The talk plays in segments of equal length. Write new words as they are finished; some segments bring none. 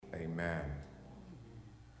Amen.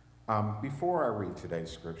 Before I read today's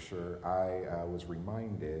scripture, I was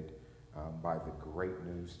reminded by the great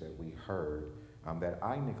news that we heard that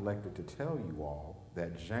I neglected to tell you all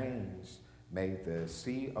that James made the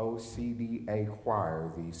COCDA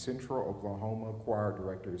choir, the Central Oklahoma Choir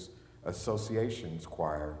Directors Association's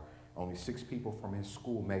choir. Only 6 people from his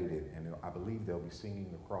school made it, and I believe they'll be singing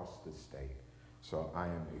across the state. So I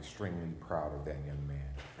am extremely proud of that young man.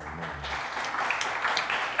 Amen.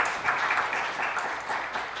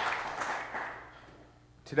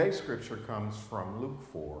 Today's scripture comes from Luke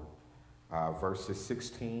 4, verses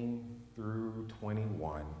 16 through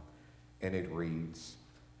 21, and it reads,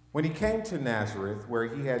 "When he came to Nazareth, where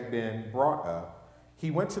he had been brought up,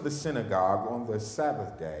 he went to the synagogue on the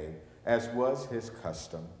Sabbath day, as was his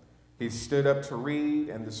custom. He stood up to read,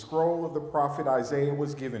 and the scroll of the prophet Isaiah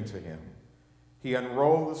was given to him. He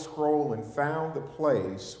unrolled the scroll and found the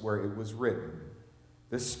place where it was written,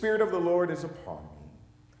 'The Spirit of the Lord is upon me,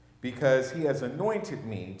 because he has anointed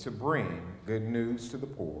me to bring good news to the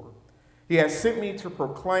poor. He has sent me to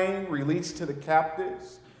proclaim release to the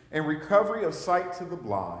captives and recovery of sight to the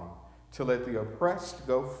blind, to let the oppressed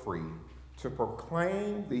go free, to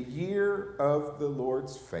proclaim the year of the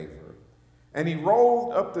Lord's favor.' And he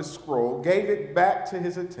rolled up the scroll, gave it back to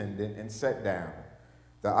his attendant, and sat down.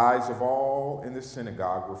 The eyes of all in the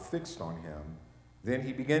synagogue were fixed on him. Then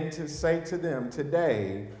he began to say to them,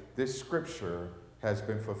 'Today this scripture has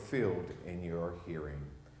been fulfilled in your hearing.'"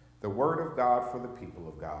 The word of God for the people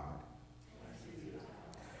of God.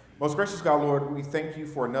 Most gracious God, Lord, we thank you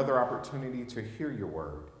for another opportunity to hear your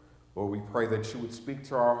word. Lord, we pray that you would speak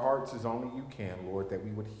to our hearts as only you can, Lord, that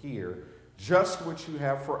we would hear just what you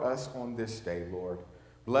have for us on this day, Lord.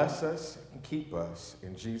 Bless us and keep us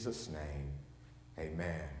in Jesus' name.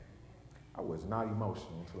 Amen. I was not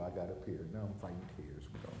emotional until I got up here. Now I'm fighting tears.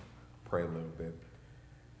 We're going to pray a little bit.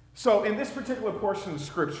 So in this particular portion of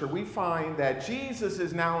scripture, we find that Jesus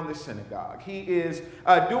is now in the synagogue. He is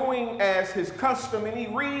doing as his custom, and he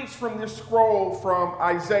reads from this scroll from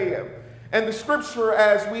Isaiah. And the scripture,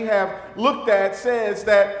 as we have looked at, says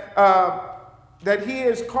that he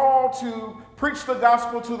is called to preach the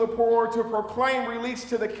gospel to the poor, to proclaim release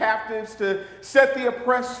to the captives, to set the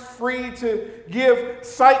oppressed free, to give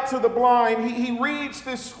sight to the blind. He reads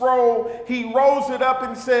this scroll, he rolls it up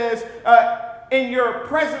and says, "In your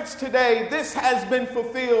presence today, this has been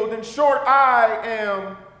fulfilled. In short, I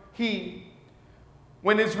am he."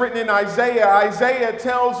 When it's written in Isaiah, Isaiah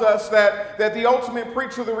tells us that the ultimate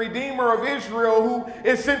preacher, the Redeemer of Israel, who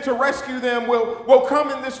is sent to rescue them, will come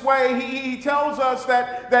in this way. He tells us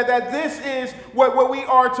that this is what we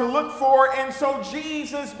are to look for. And so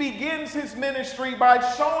Jesus begins his ministry by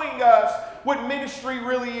showing us what ministry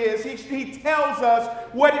really is. He tells us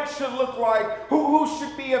what it should look like, who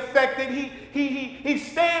should be affected. He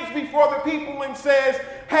stands before the people and says,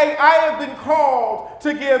 "Hey, I have been called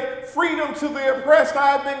to give freedom to the oppressed.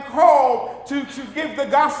 I have been called to give the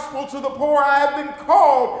gospel to the poor. I have been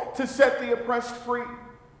called to set the oppressed free."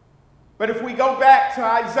 But if we go back to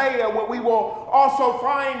Isaiah, what we will also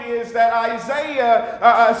find is that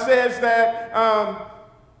Isaiah says that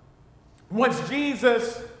once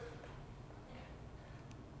Jesus...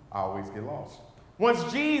 I always get lost. Once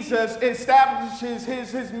Jesus establishes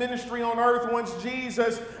his ministry on earth, once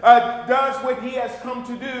Jesus does what he has come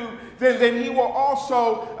to do, then he will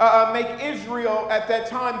also make Israel at that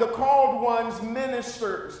time, the called ones,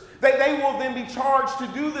 ministers. They will then be charged to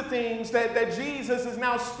do the things that Jesus is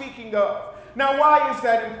now speaking of. Now, why is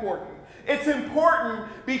that important? It's important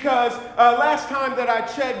because last time that I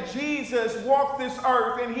checked, Jesus walked this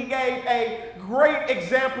earth and he gave a great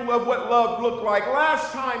example of what love looked like.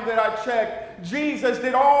 Last time that I checked, Jesus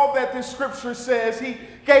did all that this scripture says. He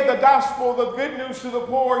gave the gospel, the good news to the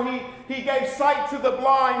poor. He gave sight to the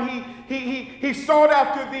blind. He sought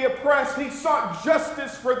after the oppressed. He sought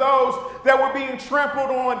justice for those that were being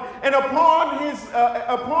trampled on. And upon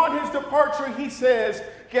his departure, he says,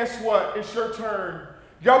 guess what? It's your turn.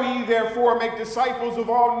 "Go ye therefore, make disciples of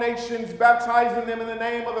all nations, baptizing them in the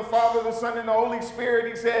name of the Father, the Son, and the Holy Spirit."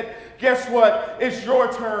 He said, guess what? It's your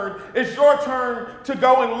turn. It's your turn to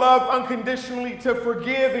go and love unconditionally, to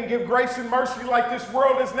forgive and give grace and mercy like this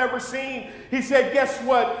world has never seen. He said, guess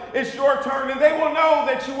what? It's your turn. And they will know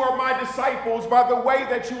that you are my disciples by the way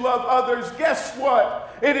that you love others. Guess what?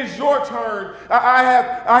 It is your turn. I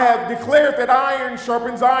have declared that iron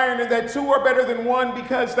sharpens iron, and that two are better than one,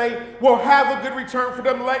 because they will have a good return for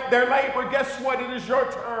their labor. Guess what? It is your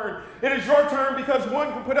turn. It is your turn, because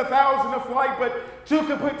one can put 1,000 to flight, but two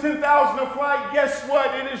can put 10,000 to flight. Guess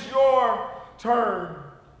what? It is your turn.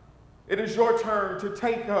 It is your turn to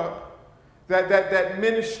take up that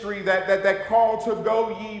ministry, that call to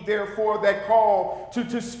go ye therefore, that call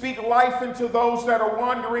to speak life into those that are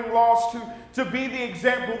wandering lost, to be the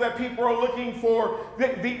example that people are looking for,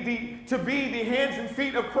 to be the hands and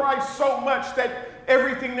feet of Christ so much that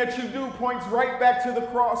everything that you do points right back to the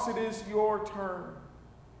cross. It is your turn.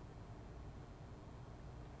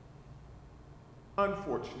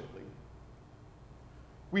 Unfortunately,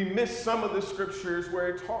 we miss some of the scriptures where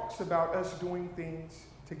it talks about us doing things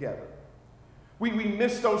together. We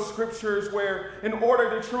miss those scriptures where, in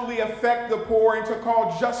order to truly affect the poor and to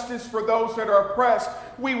call justice for those that are oppressed,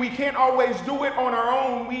 we can't always do it on our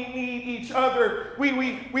own. We need each other.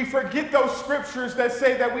 We forget those scriptures that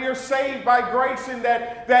say that we are saved by grace and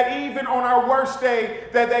that even on our worst day,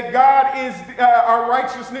 that God is our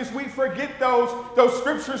righteousness. We forget those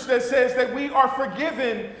scriptures that says that we are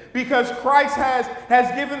forgiven because Christ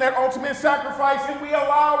has given that ultimate sacrifice, and we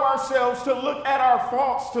allow ourselves to look at our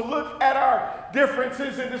faults, to look at our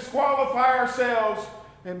differences and disqualify ourselves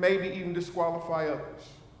and maybe even disqualify others.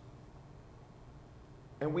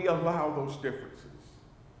 And we allow those differences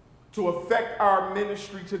to affect our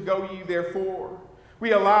ministry to go ye therefore.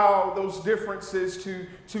 We allow those differences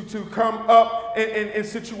to come up in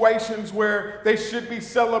situations where they should be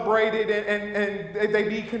celebrated and they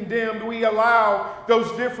be condemned. We allow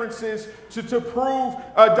those differences to prove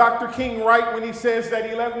Dr. King right when he says that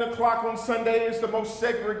 11 o'clock on Sunday is the most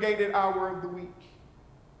segregated hour of the week.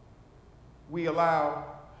 We allow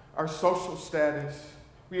our social status.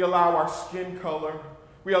 We allow our skin color.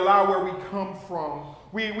 We allow where we come from.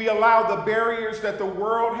 We allow the barriers that the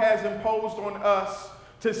world has imposed on us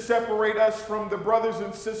to separate us from the brothers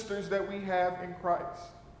and sisters that we have in Christ.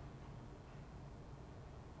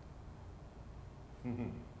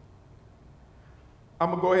 I'm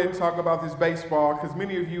going to go ahead and talk about this baseball because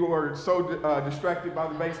many of you are so distracted by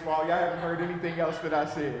the baseball, y'all haven't heard anything else that I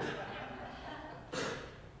said.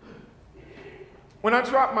 When I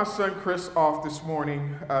dropped my son Chris off this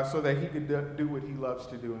morning so that he could do what he loves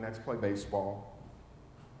to do, and that's play baseball,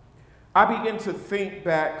 I began to think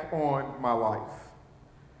back on my life.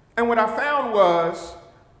 And what I found was,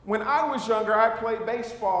 when I was younger, I played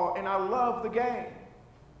baseball and I loved the game.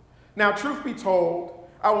 Now, truth be told,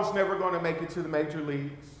 I was never going to make it to the major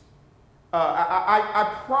leagues.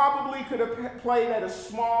 I probably could have played at a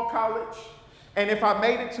small college. And if I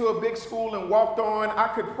made it to a big school and walked on, I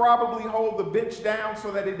could probably hold the bench down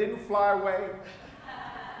so that it didn't fly away.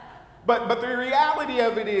 But the reality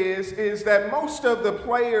of it is that most of the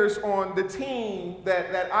players on the team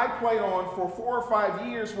that I played on for 4 or 5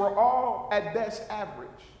 years were all at best average.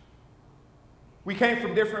 We came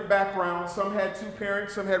from different backgrounds. Some had 2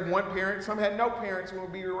 parents, some had 1 parent, some had no parents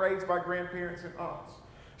when we were raised by grandparents and aunts.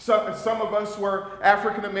 Some of us were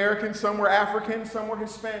African American, some were African, some were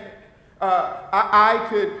Hispanic. I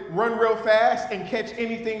could run real fast and catch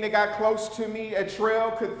anything that got close to me. A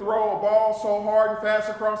trail could throw a ball so hard and fast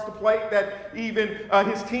across the plate that even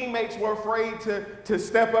his teammates were afraid to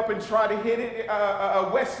step up and try to hit it.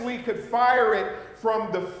 Wesley could fire it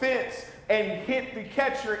from the fence and hit the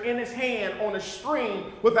catcher in his hand on a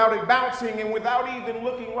string without it bouncing and without even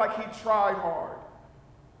looking like he tried hard.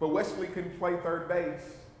 But Wesley couldn't play third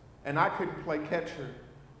base, and I couldn't play catcher,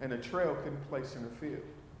 and a trail couldn't play center field.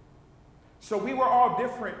 So we were all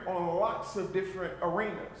different on lots of different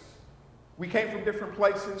arenas. We came from different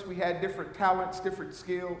places. We had different talents, different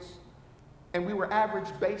skills. And we were average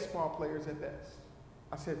baseball players at best.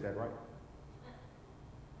 I said that, right?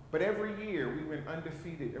 But every year we went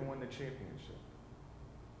undefeated and won the championship.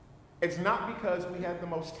 It's not because we had the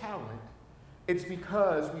most talent. It's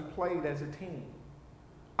because we played as a team.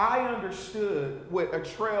 I understood what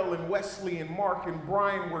Atrell and Wesley and Mark and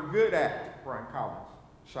Brian were good at. Brian Collins,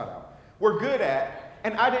 shout out. Were good at,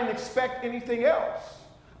 and I didn't expect anything else.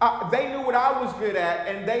 They knew what I was good at,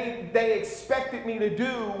 and they expected me to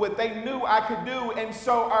do what they knew I could do, and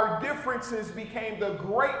so our differences became the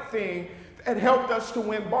great thing that helped us to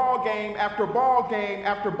win ball game after ball game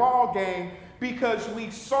after ball game because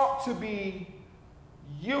we sought to be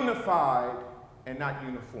unified and not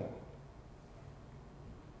uniform.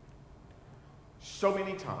 So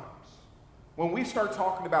many times, when we start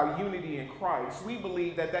talking about unity in Christ, we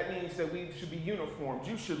believe that means that we should be uniformed.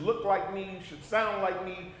 You should look like me. You should sound like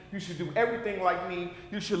me. You should do everything like me.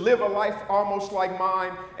 You should live a life almost like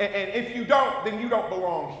mine. And if you don't, then you don't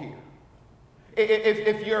belong here.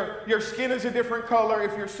 If your skin is a different color,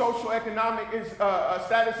 if your social economic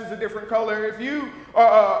status is a different color, if you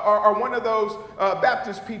are one of those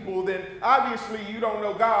Baptist people, then obviously you don't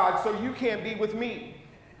know God, so you can't be with me.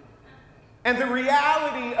 And the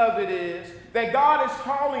reality of it is that God is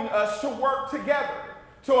calling us to work together.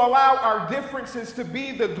 to allow our differences to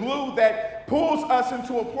be the glue that pulls us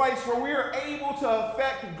into a place where we are able to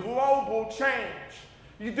affect global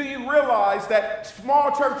change. Do you realize that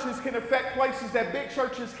small churches can affect places that big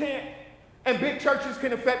churches can't? And big churches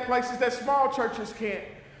can affect places that small churches can't.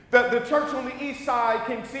 The church on the east side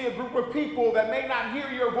can see a group of people that may not hear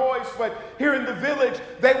your voice, but here in the village,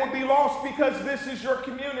 they will be lost because this is your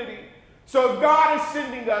community. So if God is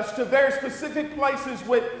sending us to very specific places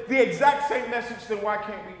with the exact same message, then why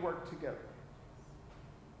can't we work together?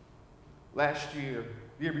 Last year,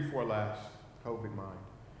 year before last, COVID mind,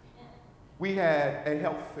 we had a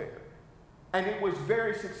health fair, and it was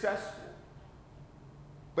very successful.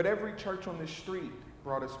 But every church on the street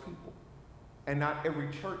brought us people, and not every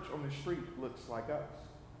church on the street looks like us.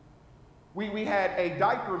 We had a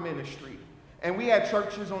diaper ministry, and we had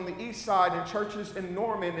churches on the east side and churches in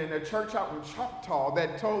Norman and a church out in Choctaw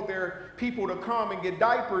that told their people to come and get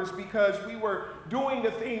diapers because we were doing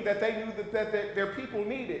the thing that they knew that their people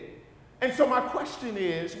needed. And so my question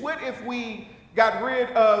is, what if we got rid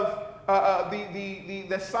of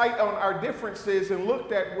the sight on our differences and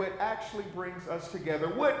looked at what actually brings us together?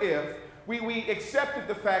 What if we accepted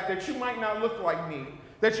the fact that you might not look like me,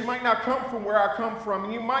 that you might not come from where I come from,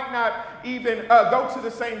 and you might not even go to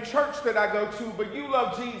the same church that I go to, but you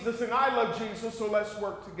love Jesus and I love Jesus, so let's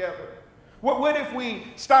work together. What if we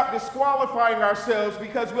stop disqualifying ourselves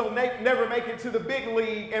because we'll never make it to the big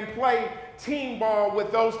league and play team ball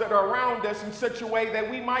with those that are around us in such a way that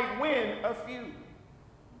we might win a few?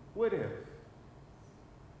 What if,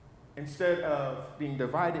 instead of being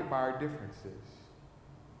divided by our differences,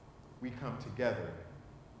 we come together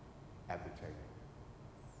at the table?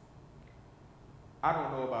 I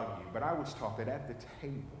don't know about you, but I was taught that at the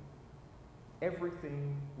table,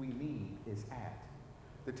 everything we need is at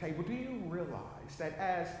the table. Do you realize that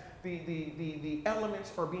as the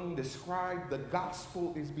elements are being described, the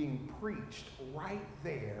gospel is being preached right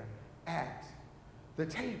there at the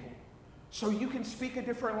table? So you can speak a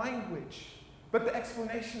different language, but the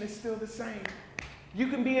explanation is still the same. You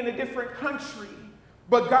can be in a different country,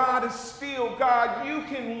 but God is still God. You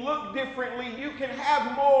can look differently. You can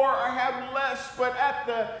have more or have less, but at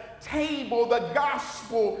the table, the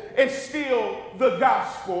gospel is still the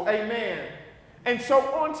gospel. Amen. And so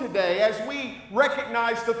on today, as we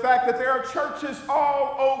recognize the fact that there are churches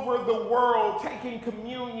all over the world taking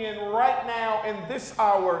communion right now in this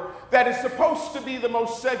hour that is supposed to be the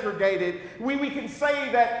most segregated, we can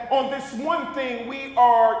say that on this one thing we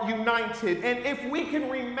are united. And if we can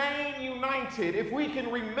remain united, if we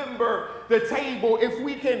can remember the table, if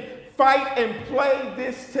we can fight and play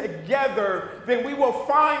this together, then we will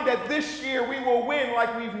find that this year we will win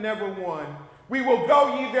like we've never won. We will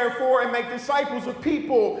go ye therefore and make disciples of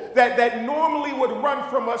people that normally would run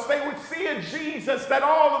from us. They would see a Jesus that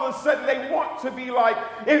all of a sudden they want to be like.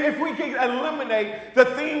 If we can eliminate the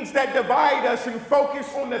things that divide us and focus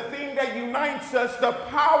on the thing that unites us, the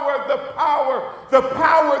power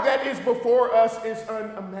that is before us is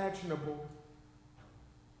unimaginable.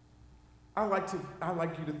 I'd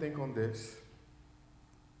like you to think on this.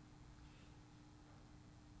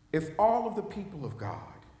 If all of the people of God,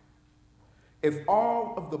 if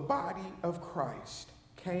all of the body of Christ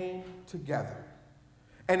came together,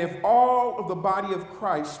 and if all of the body of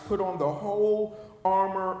Christ put on the whole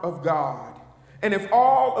armor of God, and if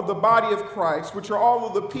all of the body of Christ, which are all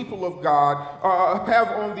of the people of God, have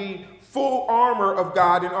on the full armor of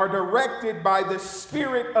God and are directed by the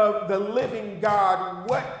Spirit of the living God,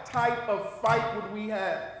 what type of fight would we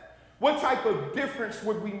have? What type of difference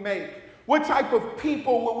would we make? What type of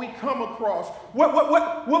people would we come across? What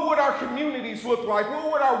would our communities look like?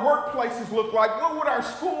 What would our workplaces look like? What would our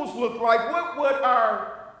schools look like? What would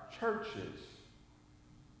our churches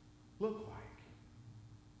look like?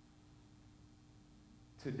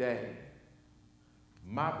 Today,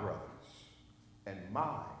 my brothers and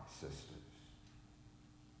my sisters,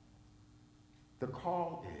 the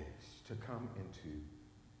call is to come into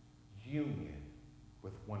union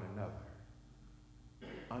with one another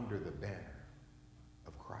under the banner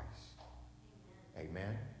of Christ.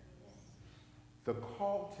 Amen. The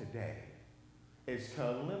call today is to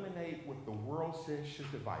eliminate what the world says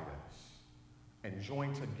should divide us and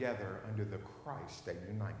join together under the Christ that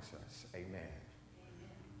unites us. Amen.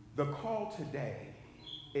 The call today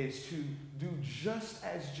is to do just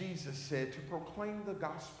as Jesus said, to proclaim the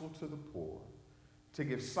gospel to the poor, to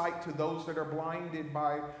give sight to those that are blinded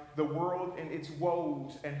by the world and its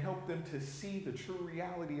woes and help them to see the true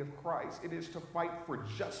reality of Christ. It is to fight for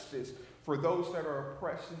justice for those that are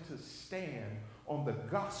oppressed and to stand on the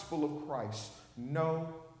gospel of Christ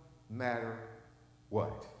no matter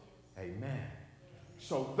what. Amen.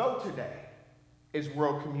 So though today is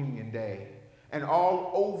World Communion Day. And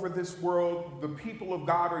all over this world, the people of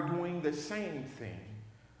God are doing the same thing.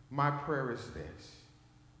 My prayer is this,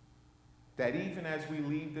 that even as we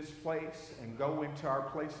leave this place and go into our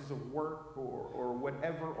places of work or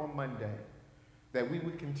whatever on Monday, that we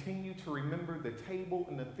would continue to remember the table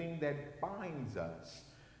and the thing that binds us,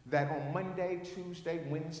 that on Monday, Tuesday,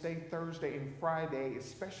 Wednesday, Thursday, and Friday,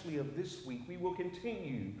 especially of this week, we will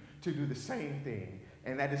continue to do the same thing,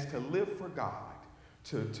 and that is to live for God,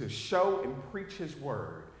 to show and preach his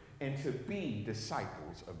word, and to be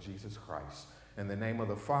disciples of Jesus Christ. In the name of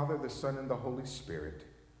the Father, the Son, and the Holy Spirit,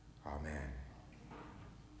 amen.